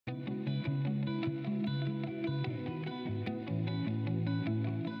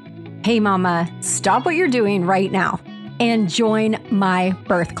Hey mama, stop what you're doing right now and join my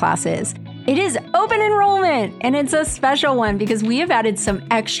birth classes. It is open enrollment and it's a special one because we have added some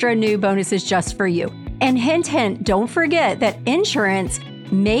extra new bonuses just for you. And hint, hint, don't forget that insurance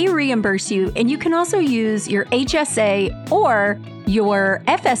may reimburse you, and you can also use your HSA or your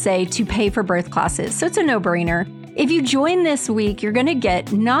FSA to pay for birth classes. So it's a no-brainer. If you join this week, you're going to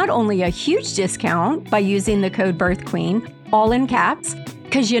get not only a huge discount by using the code BirthQueen, all in caps,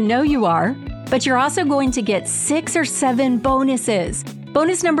 because you are, but you're also going to get 6 or 7 bonuses.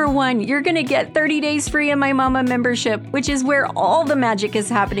 Bonus number 1, you're going to get 30 days free in my Mama membership, which is where all the magic is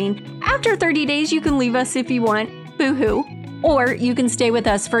happening. After 30 days, you can leave us if you want, boo-hoo. Or you can stay with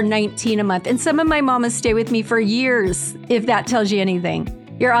us for $19 a month. And some of my mamas stay with me for years, if that tells you anything.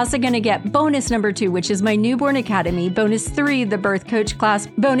 You're also going to get bonus number 2, which is my Newborn Academy. Bonus 3, the Birth Coach class.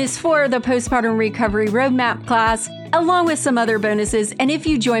 Bonus 4, the Postpartum Recovery Roadmap class, along with some other bonuses. And if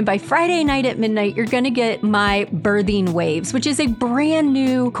you join by Friday night at midnight, you're going to get my Birthing Waves, which is a brand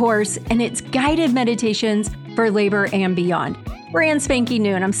new course, and it's guided meditations for labor and beyond. Brand spanking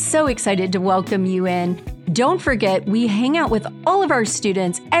new, and I'm so excited to welcome you in. Don't forget, we hang out with all of our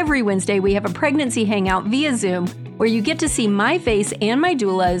students every Wednesday. We have a pregnancy hangout via Zoom where you get to see my face and my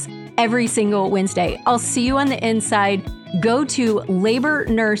doula's every single Wednesday. I'll see you on the inside. Go to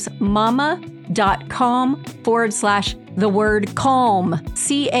labornursemama.com/the word calm,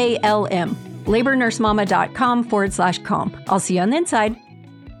 CALM, labornursemama.com/calm. I'll see you on the inside.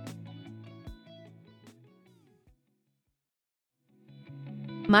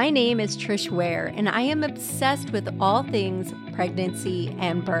 My name is Trish Ware, and I am obsessed with all things pregnancy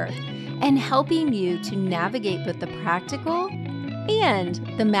and birth, and helping you to navigate both the practical and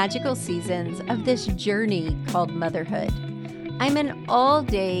the magical seasons of this journey called motherhood. I'm an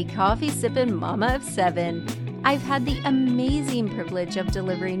all-day coffee-sipping mama of 7. I've had the amazing privilege of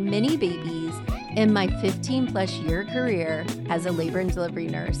delivering many babies in my 15-plus year career as a labor and delivery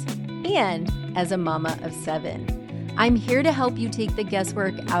nurse and as a mama of 7. I'm here to help you take the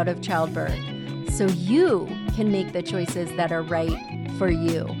guesswork out of childbirth so you can make the choices that are right for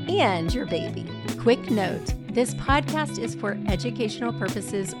you and your baby. Quick note, this podcast is for educational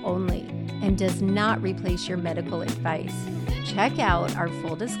purposes only and does not replace your medical advice. Check out our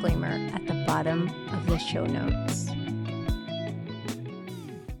full disclaimer at the bottom of the show notes.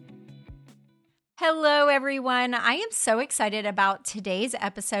 Hello, everyone. I am so excited about today's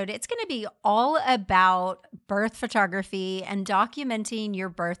episode. It's going to be all about birth photography and documenting your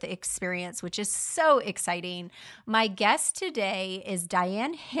birth experience, which is so exciting. My guest today is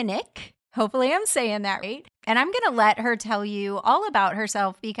Diane Hinnick. Hopefully I'm saying that right. And I'm going to let her tell you all about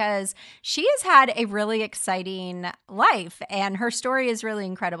herself because she has had a really exciting life and her story is really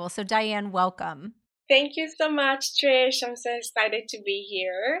incredible. So Diane, welcome. Thank you so much, Trish. I'm so excited to be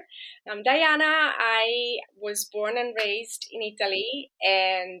here. I'm Diana. I was born and raised in Italy,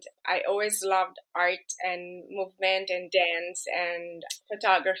 and I always loved art and movement and dance and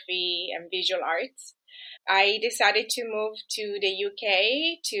photography and visual arts. I decided to move to the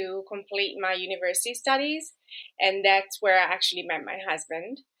UK to complete my university studies, and that's where I actually met my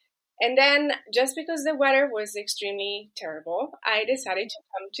husband. And then, just because the weather was extremely terrible, I decided to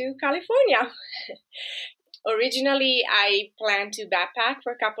come to California. Originally, I planned to backpack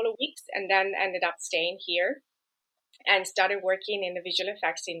for a couple of weeks and then ended up staying here and started working in the visual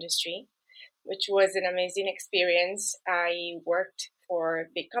effects industry, which was an amazing experience. I worked for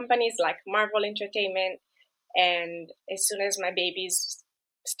big companies like Marvel Entertainment, and as soon as my babies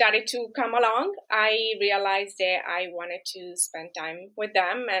started to come along, I realized that I wanted to spend time with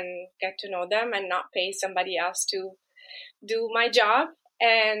them and get to know them and not pay somebody else to do my job.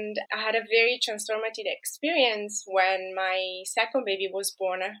 And I had a very transformative experience when my second baby was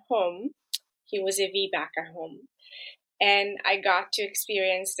born at home. He was a VBAC at home. And I got to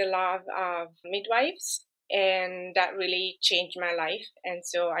experience the love of midwives, and that really changed my life. And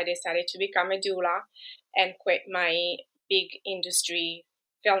so I decided to become a doula and quit my big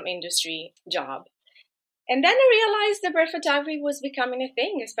film industry job. And then I realized the birth photography was becoming a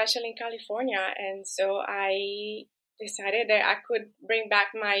thing, especially in California. And so I decided that I could bring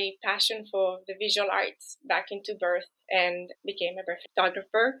back my passion for the visual arts back into birth and became a birth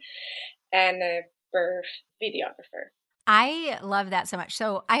photographer and a birth videographer. I love that so much.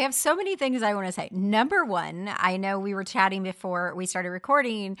 So I have so many things I want to say. Number one, I know we were chatting before we started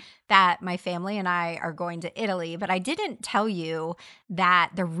recording that my family and I are going to Italy, but I didn't tell you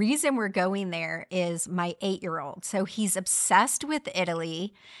that the reason we're going there is my 8-year-old. So he's obsessed with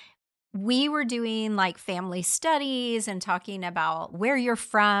Italy. we were doing like family studies and talking about where you're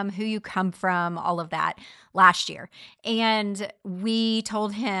from, who you come from, all of that last year. And we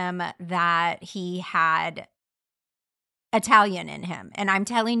told him that he had Italian in him. And I'm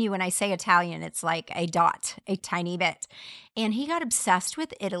telling you, when I say Italian, it's like a dot, a tiny bit. And he got obsessed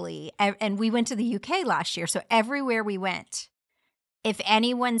with Italy. And we went to the UK last year. So everywhere we went, if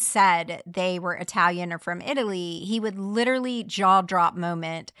anyone said they were Italian or from Italy, he would literally jaw drop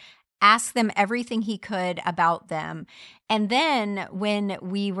moment, ask them everything he could about them. And then when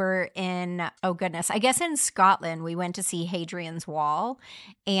we were in, oh goodness, I guess in Scotland, we went to see Hadrian's Wall,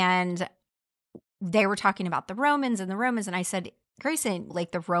 and they were talking about the Romans. And I said, Grayson,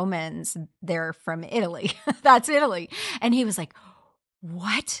 like the Romans, they're from Italy. That's Italy. And he was like,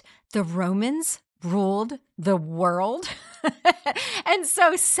 what? The Romans ruled the world? And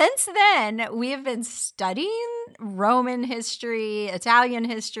so since then, we have been studying Roman history, Italian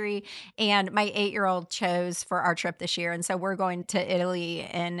history, and my 8-year-old chose for our trip this year. And so we're going to Italy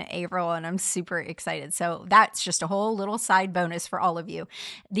in April, and I'm super excited. So that's just a whole little side bonus for all of you.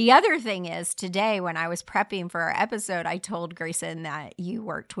 The other thing is, today when I was prepping for our episode, I told Grayson that you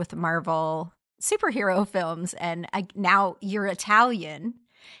worked with Marvel superhero films, and now you're Italian.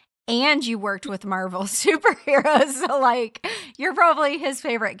 And you worked with Marvel superheroes. So, like, you're probably his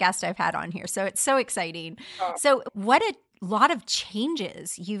favorite guest I've had on here. So it's so exciting. Oh. So what a lot of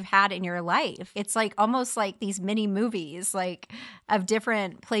changes you've had in your life. It's like almost like these mini movies, like of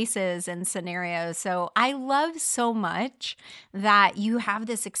different places and scenarios. So I love so much that you have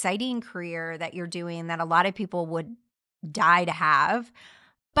this exciting career that you're doing that a lot of people would die to have,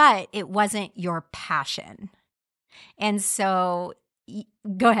 but it wasn't your passion. And so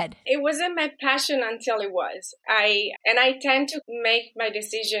go ahead. It wasn't my passion until it was. I tend to make my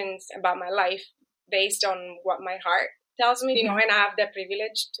decisions about my life based on what my heart tells me, and I have the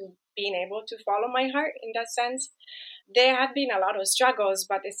privilege to being able to follow my heart in that sense. There have been a lot of struggles,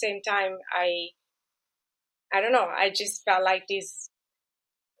 but at the same time, I don't know, I just felt like this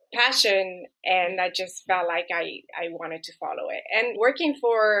passion, and I just felt like I wanted to follow it. And working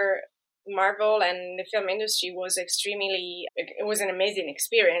for Marvel and the film industry was it was an amazing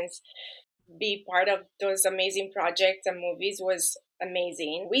experience. Be part of those amazing projects and movies was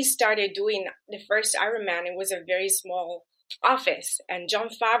amazing. We started doing the first Iron Man. It was a very small office, and Jon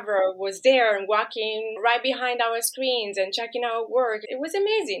Favreau was there and walking right behind our screens and checking our work. It was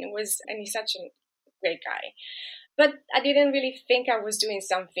amazing. And he's such a great guy. But I didn't really think I was doing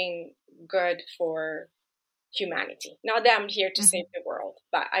something good for humanity. Not that I'm here to save the world,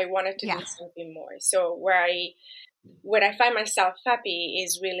 but I wanted to do something more. So where I find myself happy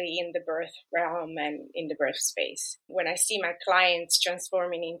is really in the birth realm and in the birth space. When I see my clients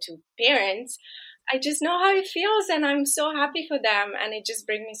transforming into parents, I just know how it feels, and I'm so happy for them, and it just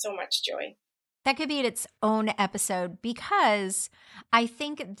brings me so much joy. That could be its own episode, because I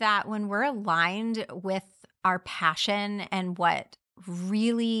think that when we're aligned with our passion and what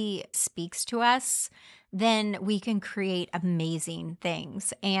really speaks to us, then we can create amazing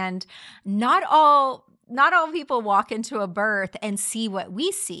things. And not all people walk into a birth and see what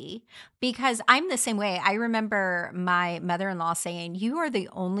we see, because I'm the same way. I remember my mother-in-law saying, you are the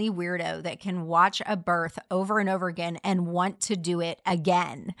only weirdo that can watch a birth over and over again and want to do it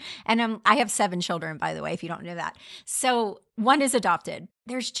again. And I have 7 children, by the way, if you don't know that. So 1 is adopted.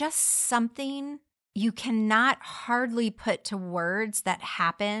 There's just something you cannot hardly put to words that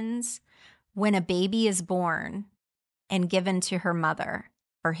happens when a baby is born and given to her mother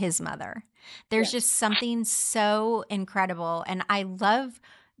or his mother. There's just something so incredible. And I love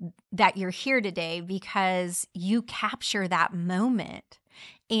that you're here today because you capture that moment.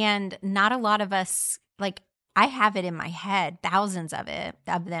 And not a lot of us, like, I have it in my head, thousands of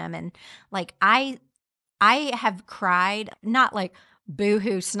them. And like, I have cried, not like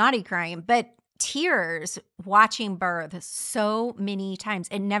boohoo snotty crying, but tears watching birth so many times.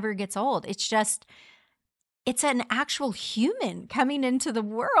 It never gets old. It's an actual human coming into the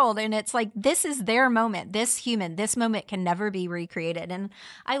world. And it's like, this is their moment. This moment can never be recreated. And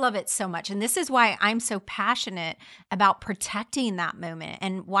I love it so much. And this is why I'm so passionate about protecting that moment,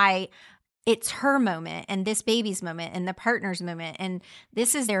 and why it's her moment and this baby's moment and the partner's moment. And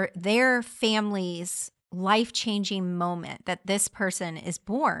this is their family's life-changing moment that this person is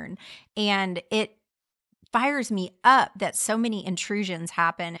born. And it fires me up that so many intrusions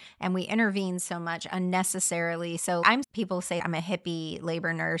happen and we intervene so much unnecessarily. So people say I'm a hippie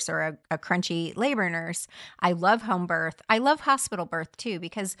labor nurse or a crunchy labor nurse. I love home birth. I love hospital birth too,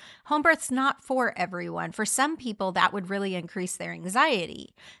 because home birth's not for everyone. For some people, that would really increase their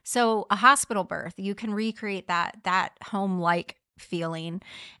anxiety. So a hospital birth, you can recreate that home-like feeling.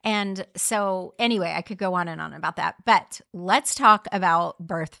 And so anyway, I could go on and on about that, but let's talk about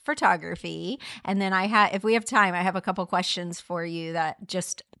birth photography. And then if we have time, I have a couple questions for you, that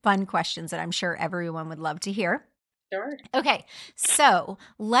just fun questions that I'm sure everyone would love to hear. Sure. Okay, so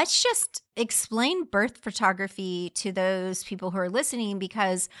let's just explain birth photography to those people who are listening,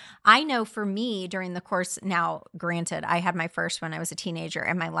 because I know for me during the course, now granted, I had my first when I was a teenager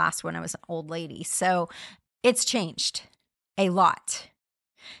and my last when I was an old lady. So it's changed a lot.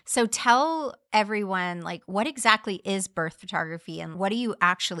 So tell everyone, like, what exactly is birth photography and what do you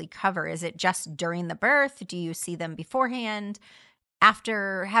actually cover? Is it just during the birth? Do you see them beforehand,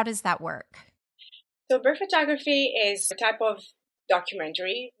 after? How does that work? So birth photography is a type of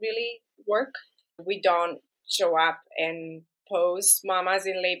documentary, really, work. We don't show up and pose mamas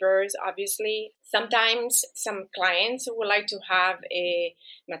in labors, obviously. Sometimes some clients would like to have a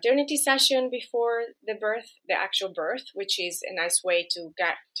maternity session before the birth, the actual birth, which is a nice way to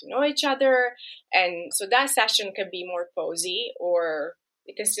get to know each other. And so that session can be more posy, or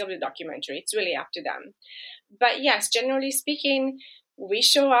it can still be documentary. It's really up to them. But yes, generally speaking, we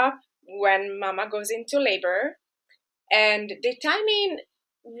show up when mama goes into labor, and the timing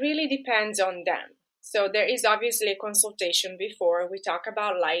really depends on them. So there is obviously a consultation before. We talk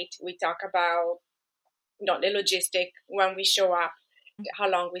about light, we talk about the logistic when we show up, how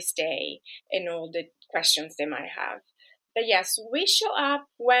long we stay, and all the questions they might have. But yes, we show up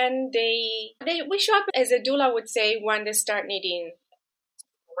when we show up, as a doula would say, when they start needing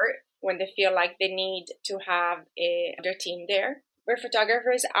support, when they feel like they need to have their team there. Birth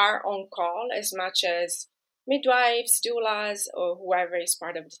photographers are on call as much as midwives, doulas, or whoever is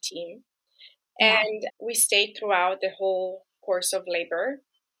part of the team. Yeah. And we stay throughout the whole course of labor.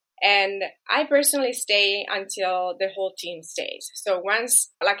 And I personally stay until the whole team stays. So once,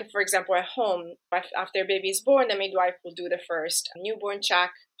 like for example, at home, after baby is born, the midwife will do the first newborn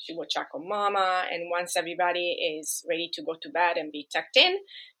check. She will check on mama. And once everybody is ready to go to bed and be tucked in,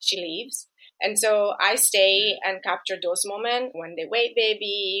 she leaves. And so I stay and capture those moments when they weigh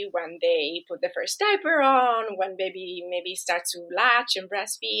baby, when they put the first diaper on, when baby maybe starts to latch and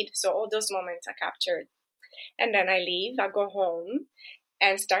breastfeed. So all those moments are captured. And then I leave, I go home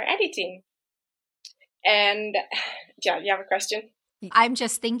and start editing. And yeah, you have a question? I'm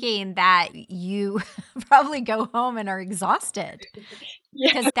just thinking that you probably go home and are exhausted.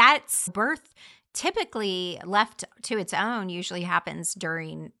 Because that's birth, typically left to its own, usually happens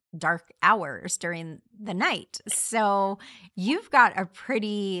during dark hours during the night. So you've got a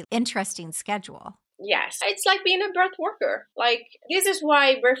pretty interesting schedule. Yes, it's like being a birth worker. Like, this is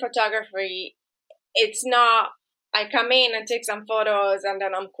why birth photography, it's not, I come in and take some photos and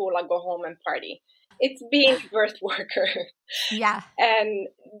then I'm cool, I go home and party. It's being a birth worker. Yeah. And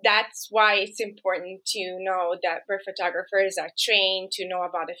that's why it's important to know that birth photographers are trained to know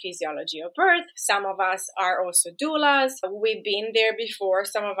about the physiology of birth. Some of us are also doulas. We've been there before.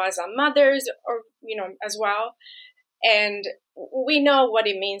 Some of us are mothers, or, as well. And we know what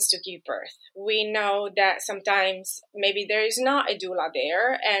it means to give birth. We know that sometimes maybe there is not a doula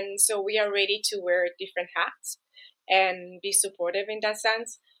there. And so we are ready to wear different hats and be supportive in that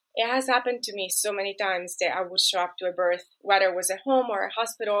sense. It has happened to me so many times that I would show up to a birth, whether it was at home or a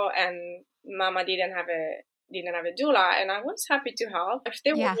hospital, and mama didn't have a doula, and I was happy to help. If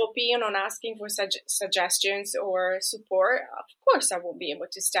they were open on asking for suggestions or support, of course I will be able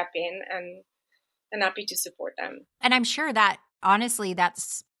to step in and happy to support them. And I'm sure that honestly,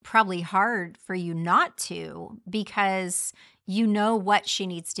 that's probably hard for you not to, because you know what she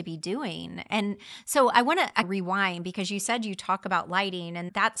needs to be doing. And so I want to rewind, because you said you talk about lighting,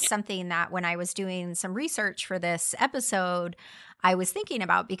 and that's something that when I was doing some research for this episode, I was thinking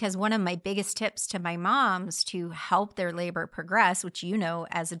about, because one of my biggest tips to my moms to help their labor progress, which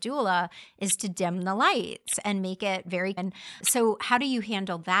as a doula, is to dim the lights and make it very. And so how do you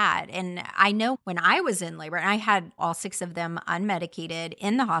handle that? And I know when I was in labor, and I had all 6 of them unmedicated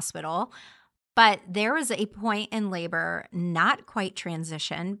in the hospital, but there was a point in labor, not quite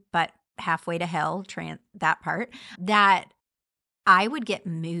transition, but halfway to hell, that part, that I would get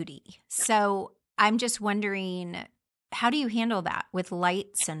moody. So I'm just wondering, how do you handle that with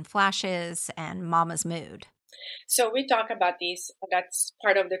lights and flashes and mama's mood? So we talk about this. That's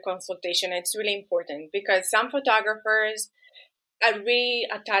part of the consultation. It's really important because some photographers are really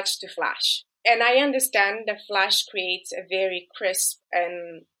attached to flash. And I understand that flash creates a very crisp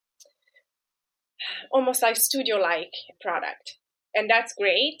and almost like studio-like product. And that's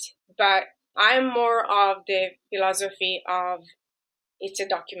great, but I'm more of the philosophy of it's a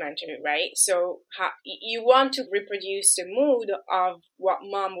documentary, right? So you want to reproduce the mood of what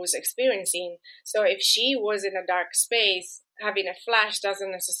mom was experiencing. So if she was in a dark space having a flash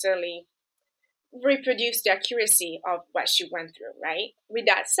doesn't necessarily reproduce the accuracy of what she went through, right? With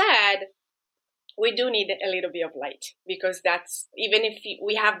that said, we do need a little bit of light, because that's, even if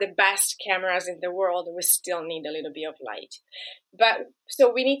we have the best cameras in the world, we still need a little bit of light. But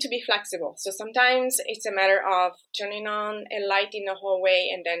so we need to be flexible. So sometimes it's a matter of turning on a light in the hallway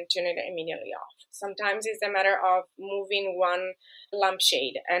and then turning it immediately off. Sometimes it's a matter of moving one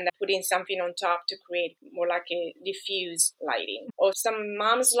lampshade and putting something on top to create more like a diffuse lighting. Or some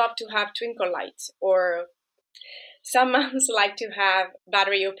moms love to have twinkle lights, or some moms like to have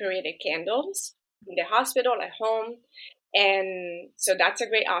battery operated candles in the hospital, at home. And so that's a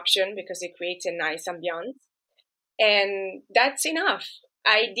great option because it creates a nice ambiance. And that's enough.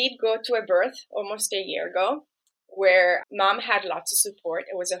 I did go to a birth almost a year ago where mom had lots of support.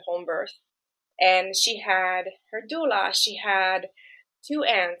 It was a home birth. And she had her doula. She had 2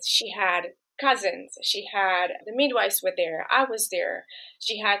 aunts. She had cousins. She had the midwives were there. I was there.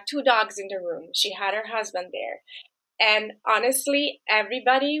 She had 2 dogs in the room. She had her husband there. And honestly,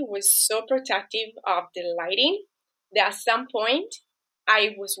 everybody was so protective of the lighting that at some point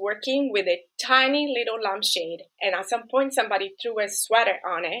I was working with a tiny little lampshade. And at some point, somebody threw a sweater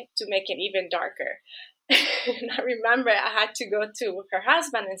on it to make it even darker. And I remember I had to go to her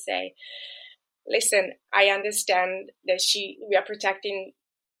husband and say, listen, I understand that we are protecting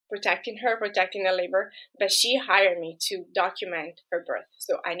her, protecting the labor, but she hired me to document her birth.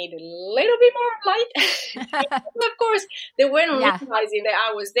 So I need a little bit more light. Of course, they weren't realizing that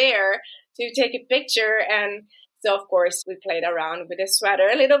I was there to take a picture. And so, of course, we played around with the sweater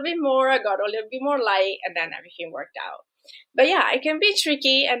a little bit more. I got a little bit more light, and then everything worked out. But yeah, it can be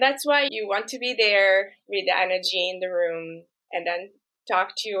tricky. And that's why you want to be there with the energy in the room, and then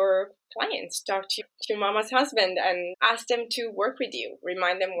talk to your clients, talk to your mama's husband, and ask them to work with you.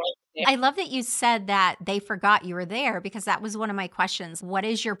 Remind them what. I love that you said that they forgot you were there, because that was one of my questions. What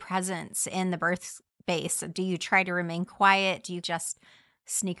is your presence in the birth space? Do you try to remain quiet? Do you just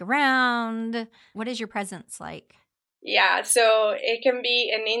sneak around? What is your presence like? Yeah, so it can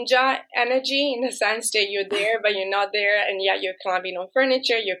be a ninja energy in the sense that you're there, but you're not there. And yeah, you're climbing on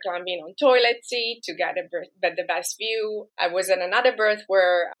furniture, you're climbing on toilet seat to get the best view. I was at another birth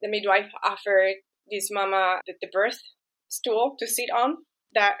where the midwife offered this mama the birth stool to sit on,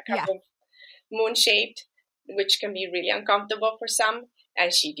 that kind of moon-shaped, which can be really uncomfortable for some.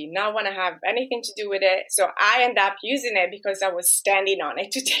 And she did not want to have anything to do with it. So I ended up using it because I was standing on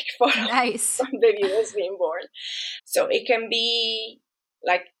it to take photos. Nice. From the baby was being born. So it can be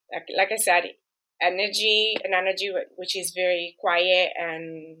like I said, an energy which is very quiet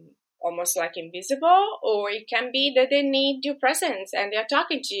and almost like invisible, or it can be that they need your presence and they're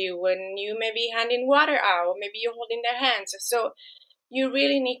talking to you when you may be handing water out, maybe you're holding their hands. So you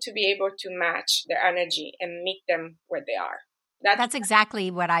really need to be able to match their energy and meet them where they are. That's exactly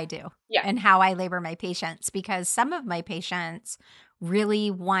what I do and how I labor my patients, because some of my patients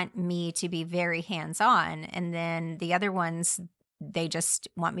really want me to be very hands-on, and then the other ones, they just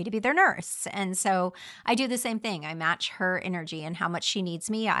want me to be their nurse. And so I do the same thing. I match her energy, and how much she needs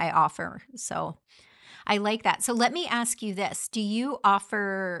me, I offer. So I like that. So let me ask you this. Do you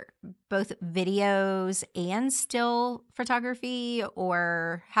offer both videos and still photography,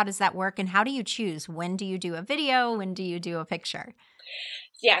 or how does that work? And how do you choose? When do you do a video? When do you do a picture?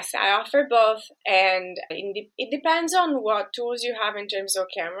 Yes, I offer both, and it depends on what tools you have in terms of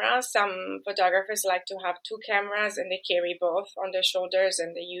cameras. Some photographers like to have 2 cameras and they carry both on their shoulders,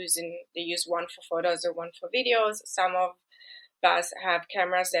 and they use one for photos or one for videos. Some of us have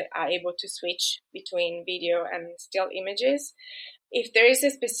cameras that are able to switch between video and still images. If there is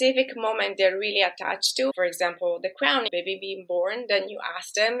a specific moment they're really attached to, for example, the crown, baby being born, then you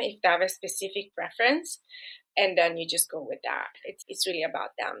ask them if they have a specific preference, and then you just go with that. It's really about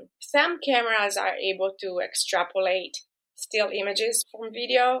them. Some cameras are able to extrapolate still images from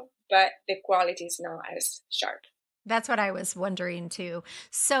video, but the quality is not as sharp. That's what I was wondering too.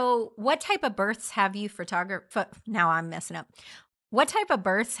 So what type of births have you Now I'm messing up. What type of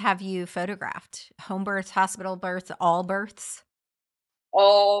births have you photographed? Home births, hospital births, all births?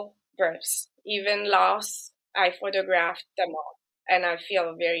 All births, even loss, I photographed them all. And I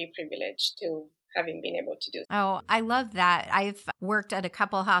feel very privileged to having been able to do. Oh, I love that. I've worked at a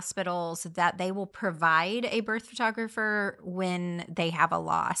couple hospitals that they will provide a birth photographer when they have a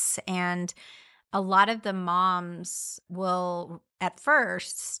loss. And a lot of the moms will at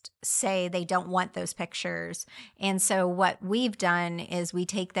first say they don't want those pictures. And so what we've done is we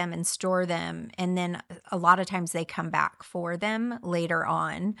take them and store them. And then a lot of times they come back for them later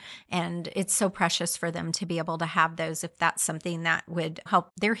on. And it's so precious for them to be able to have those if that's something that would help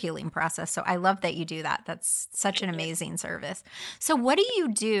their healing process. So I love that you do that. That's such an amazing service. So what do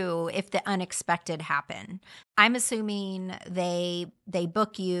you do if the unexpected happen? I'm assuming they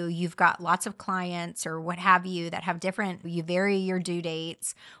book you. You've got lots of clients or what have you that have you vary your due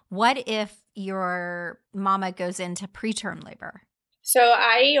dates. What if your mama goes into preterm labor? So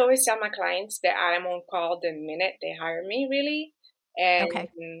I always tell my clients that I'm on call the minute they hire me, really. And Okay.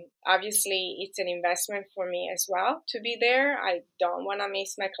 obviously, it's an investment for me as well to be there. I don't want to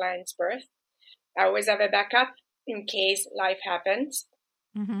miss my client's birth. I always have a backup in case life happens.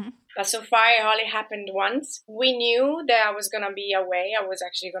 Mm-hmm. But so far, it only happened once. We knew that I was going to be away. I was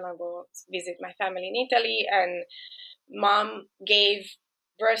actually going to go visit my family in Italy, and mom gave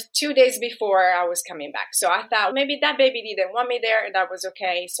birth 2 days before I was coming back. So I thought maybe that baby didn't want me there. That was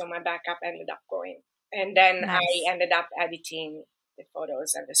okay. So my backup ended up going. And then Nice. I ended up editing the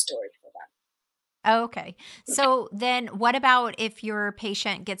photos and the story for that. Okay. So then what about if your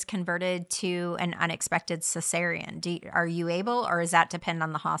patient gets converted to an unexpected cesarean? Are you able, or does that depend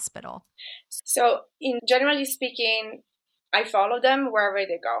on the hospital? So generally speaking, I follow them wherever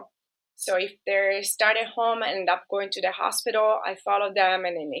they go. So if they start at home and end up going to the hospital, I follow them.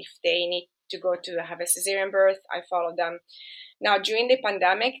 And then if they need to go to have a cesarean birth, I follow them. Now, during the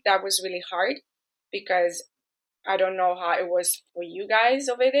pandemic, that was really hard because I don't know how it was for you guys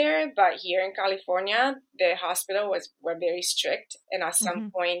over there, but here in California, the hospital were very strict. And at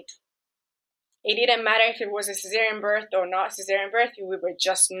some point, it didn't matter if it was a cesarean birth or not cesarean birth, we were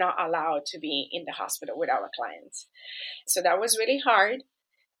just not allowed to be in the hospital with our clients. So that was really hard.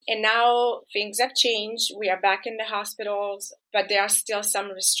 And now things have changed. We are back in the hospitals, but there are still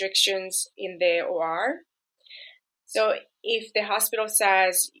some restrictions in the OR. So if the hospital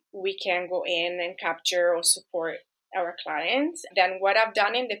says we can go in and capture or support our clients, then what I've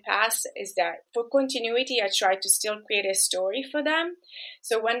done in the past is that for continuity, I try to still create a story for them.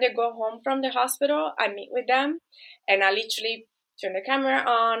 So when they go home from the hospital, I meet with them and I literally turn the camera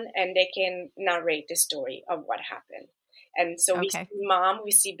on and they can narrate the story of what happened. And so we see mom,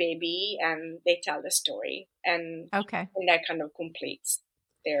 we see baby, and they tell the story. And that kind of completes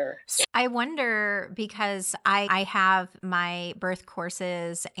their story. I wonder, because I have my birth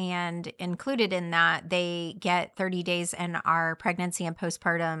courses, and included in that, they get 30 days in our pregnancy and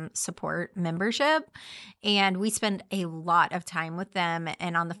postpartum support membership. And we spend a lot of time with them.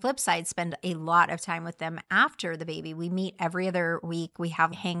 And on the flip side, spend a lot of time with them after the baby. We meet every other week. We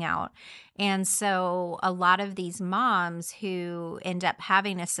have a hangout. And so a lot of these moms who end up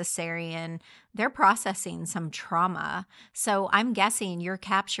having a cesarean, they're processing some trauma. So I'm guessing you're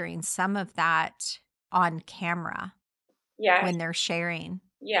capturing some of that on camera when they're sharing.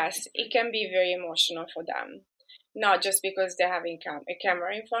 Yes, it can be very emotional for them. Not just because they're having a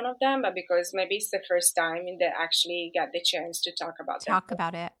camera in front of them, but because maybe it's the first time they actually get the chance to talk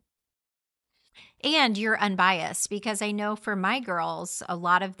about it. And you're unbiased, because I know for my girls, a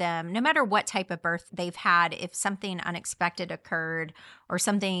lot of them, no matter what type of birth they've had, if something unexpected occurred or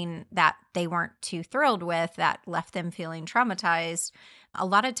something that they weren't too thrilled with that left them feeling traumatized, a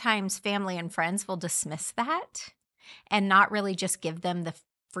lot of times family and friends will dismiss that and not really just give them the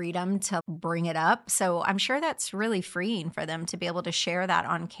freedom to bring it up. So I'm sure that's really freeing for them to be able to share that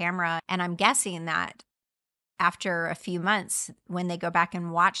on camera. And I'm guessing that after a few months, when they go back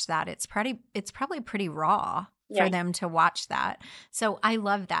and watch that, it's probably pretty raw for them to watch that. So I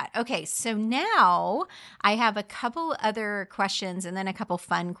love that. Okay, so now I have a couple other questions and then a couple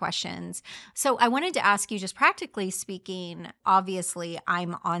fun questions. So I wanted to ask you, just practically speaking, obviously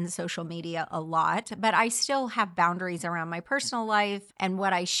I'm on social media a lot, but I still have boundaries around my personal life and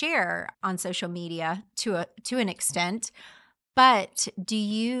what I share on social media to an extent. But do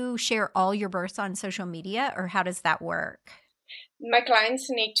you share all your births on social media, or how does that work? My clients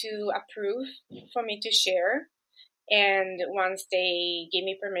need to approve for me to share. And once they give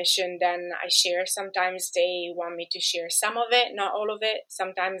me permission, then I share. Sometimes they want me to share some of it, not all of it.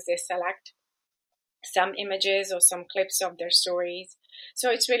 Sometimes they select some images or some clips of their stories. So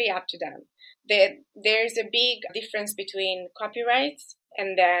it's really up to them. There's a big difference between copyrights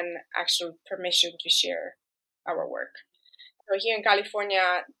and then actual permission to share our work. So here in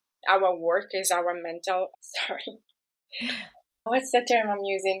California, our work is our mental, what's the term I'm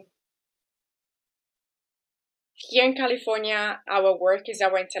using? Here in California, our work is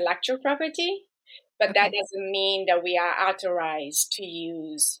our intellectual property, but that doesn't mean that we are authorized to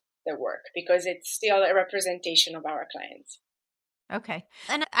use the work because it's still a representation of our clients. Okay.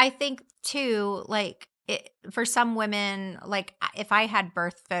 And I think too, like for some women, like if I had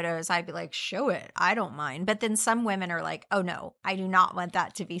birth photos, I'd be like, show it. I don't mind. But then some women are like, oh no, I do not want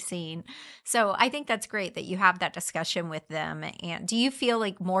that to be seen. So I think that's great that you have that discussion with them. And do you feel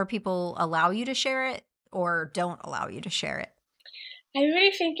like more people allow you to share it or don't allow you to share it? I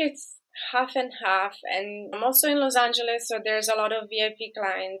really think it's half and half. And I'm also in Los Angeles, so there's a lot of VIP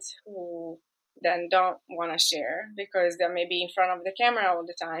clients who then don't want to share because they're maybe in front of the camera all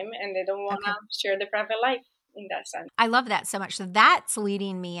the time and they don't want to Okay. share their private life in that sense. I love that so much. So that's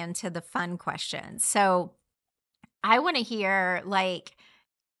leading me into the fun questions. So I want to hear like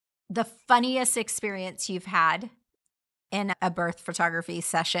the funniest experience you've had in a birth photography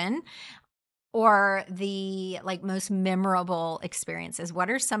session or the like most memorable experiences.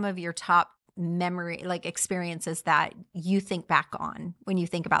 What are some of your top memory like experiences that you think back on when you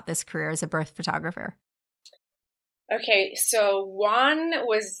think about this career as a birth photographer? Okay, so one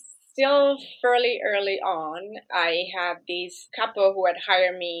was still fairly early on. I had this couple who had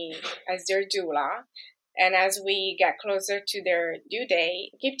hired me as their doula. And as we get closer to their due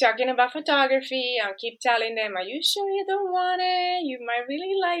date, keep talking about photography. I'll keep telling them, are you sure you don't want it? You might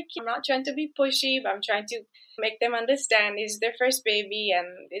really like it. I'm not trying to be pushy, but I'm trying to make them understand this is their first baby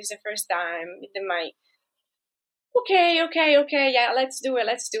and this is the first time. They might, okay, yeah, let's do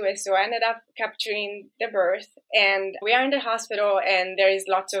it. So I ended up capturing the birth and we are in the hospital and there is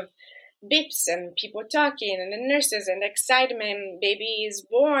lots of beeps and people talking and the nurses and the excitement. Baby is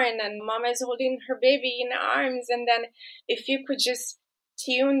born and mama is holding her baby in arms. And then if you could just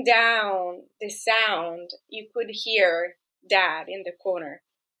tune down the sound, you could hear dad in the corner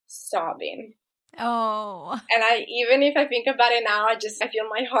sobbing. Oh, And even if I think about it now, I feel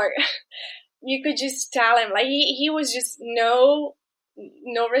my heart. You could just tell him, like, he was just no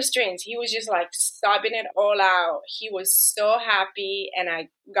restraints. He was just like sobbing it all out. He was so happy and I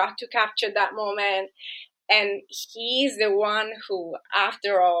got to capture that moment. And he's the one who,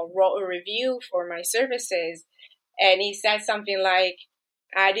 after all, wrote a review for my services. And he said something like,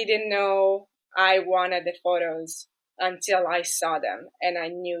 I didn't know I wanted the photos until I saw them. And I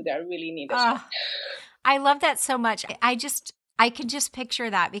knew that I really needed them. I love that so much. I can just picture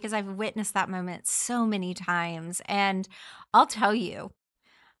that because I've witnessed that moment so many times. And I'll tell you,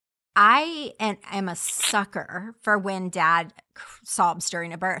 I am a sucker for when dad sobs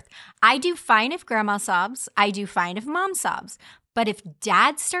during a birth. I do fine if grandma sobs. I do fine if mom sobs. But if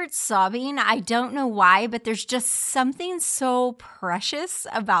dad starts sobbing, I don't know why, but there's just something so precious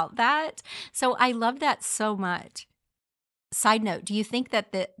about that. So I love that so much. Side note, do you think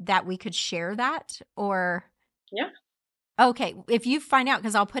that we could share that or? Yeah. Okay, if you find out,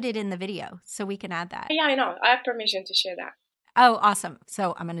 because I'll put it in the video so we can add that. Yeah, I know. I have permission to share that. Oh, awesome.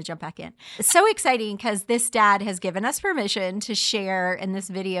 So I'm going to jump back in. It's so exciting because this dad has given us permission to share in this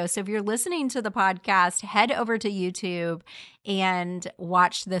video. So if you're listening to the podcast, head over to YouTube and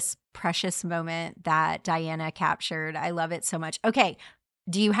watch this precious moment that Diana captured. I love it so much. Okay,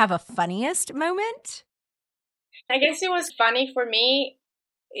 do you have a funniest moment? I guess it was funny for me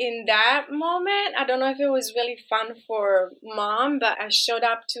in that moment. I don't know if it was really fun for mom, but I showed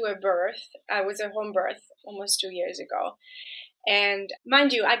up to a birth. I was a home birth almost 2 years ago. And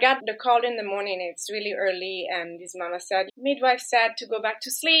mind you, I got the call in the morning. It's really early. And this mama said, midwife said to go back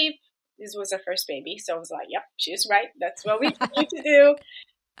to sleep. This was her first baby. So I was like, yep, she's right. That's what we need to do.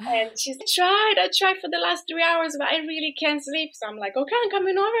 And she's I tried for the last 3 hours, but I really can't sleep. So I'm like, okay, I'm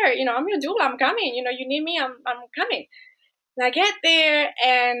coming over. I'm your doula. I'm coming. You need me. I'm coming. And I get there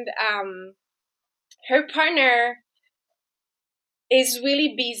and her partner is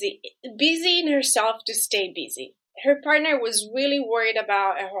really busy in herself to stay busy. Her partner was really worried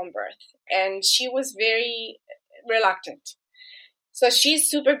about a home birth and she was very reluctant. So she's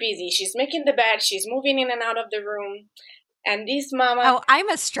super busy. She's making the bed. She's moving in and out of the room. And this mama... Oh, I'm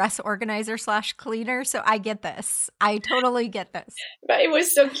a stress organizer / cleaner, so I get this. I totally get this. But it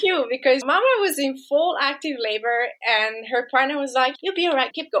was so cute because mama was in full active labor and her partner was like, you'll be all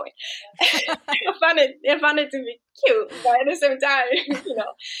right, keep going. I found it to be cute, but at the same time,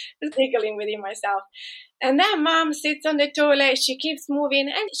 just giggling within myself. And then mom sits on the toilet, she keeps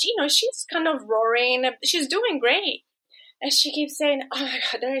moving and she's kind of roaring. She's doing great. And she keeps saying, oh my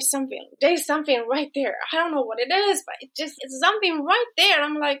God, there's something right there. I don't know what it is, but it's something right there.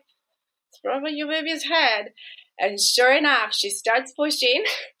 I'm like, it's probably your baby's head. And sure enough, she starts pushing.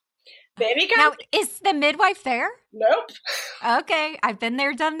 Baby comes. Now, is the midwife there? Nope. Okay. I've been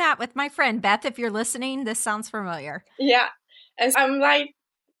there, done that with my friend. Beth, if you're listening, this sounds familiar. Yeah. And I'm like,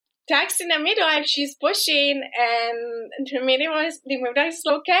 texting the midwife, she's pushing, and the midwife is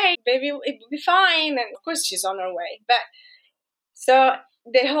okay, baby, it will be fine. And of course, she's on her way. But So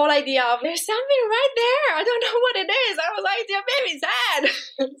the whole idea of there's something right there, I don't know what it is. I was like, your baby's dead.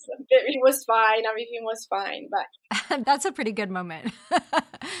 So baby was fine, everything was fine. But that's a pretty good moment.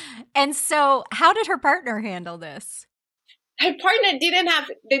 And so, how did her partner handle this? Her partner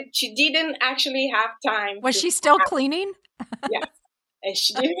she didn't actually have time. Was she still cleaning? Yes, and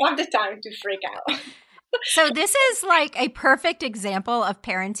she didn't have the time to freak out. So this is like a perfect example of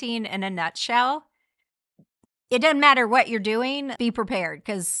parenting in a nutshell. It doesn't matter what you're doing, be prepared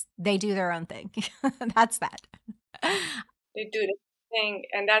because they do their own thing. That's that. They do the thing,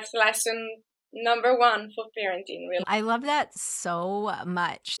 and that's lesson number 1 for parenting, really. I love that so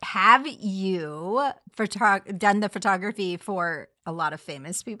much. Have you done the photography for a lot of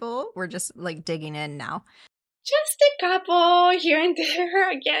famous people? We're just like digging in now. Just a couple here and there.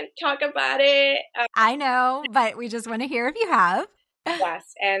 I can't talk about it. I know, but we just want to hear if you have.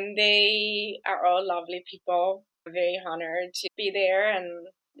 Yes, and they are all lovely people. I'm very honored to be there and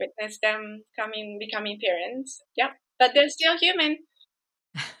witness them becoming parents. Yeah, but they're still human.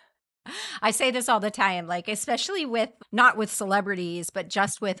 I say this all the time, like especially not with celebrities, but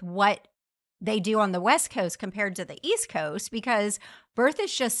just with what they do on the West Coast compared to the East Coast, because birth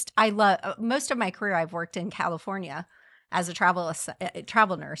is just, I love, most of my career I've worked in California as a travel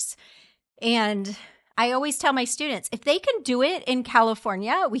nurse. And I always tell my students, if they can do it in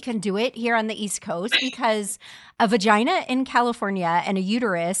California, we can do it here on the East Coast, because a vagina in California and a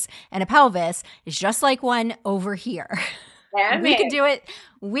uterus and a pelvis is just like one over here. We can do it.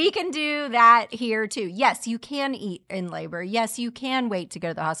 We can do that here too. Yes, you can eat in labor. Yes, you can wait to go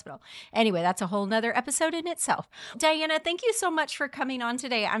to the hospital. Anyway, that's a whole nother episode in itself. Diana, thank you so much for coming on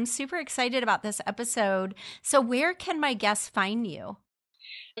today. I'm super excited about this episode. So where can my guests find you?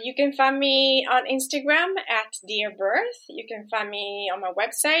 You can find me on Instagram at Dear Birth. You can find me on my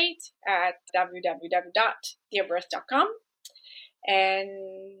website at www.dearbirth.com. And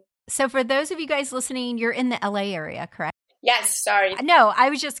so for those of you guys listening, you're in the LA area, correct? Yes, sorry. No, I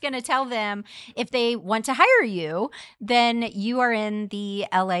was just going to tell them if they want to hire you, then you are in the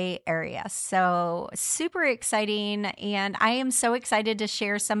LA area. So super exciting. And I am so excited to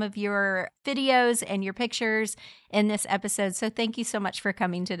share some of your videos and your pictures in this episode. So thank you so much for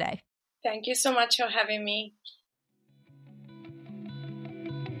coming today. Thank you so much for having me.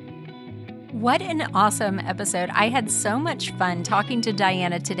 What an awesome episode. I had so much fun talking to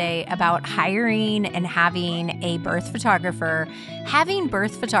Diana today about hiring and having a birth photographer. Having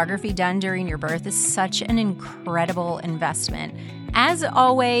birth photography done during your birth is such an incredible investment. As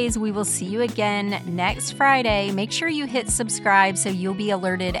always, we will see you again next Friday. Make sure you hit subscribe so you'll be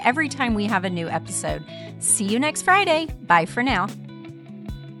alerted every time we have a new episode. See you next Friday. Bye for now.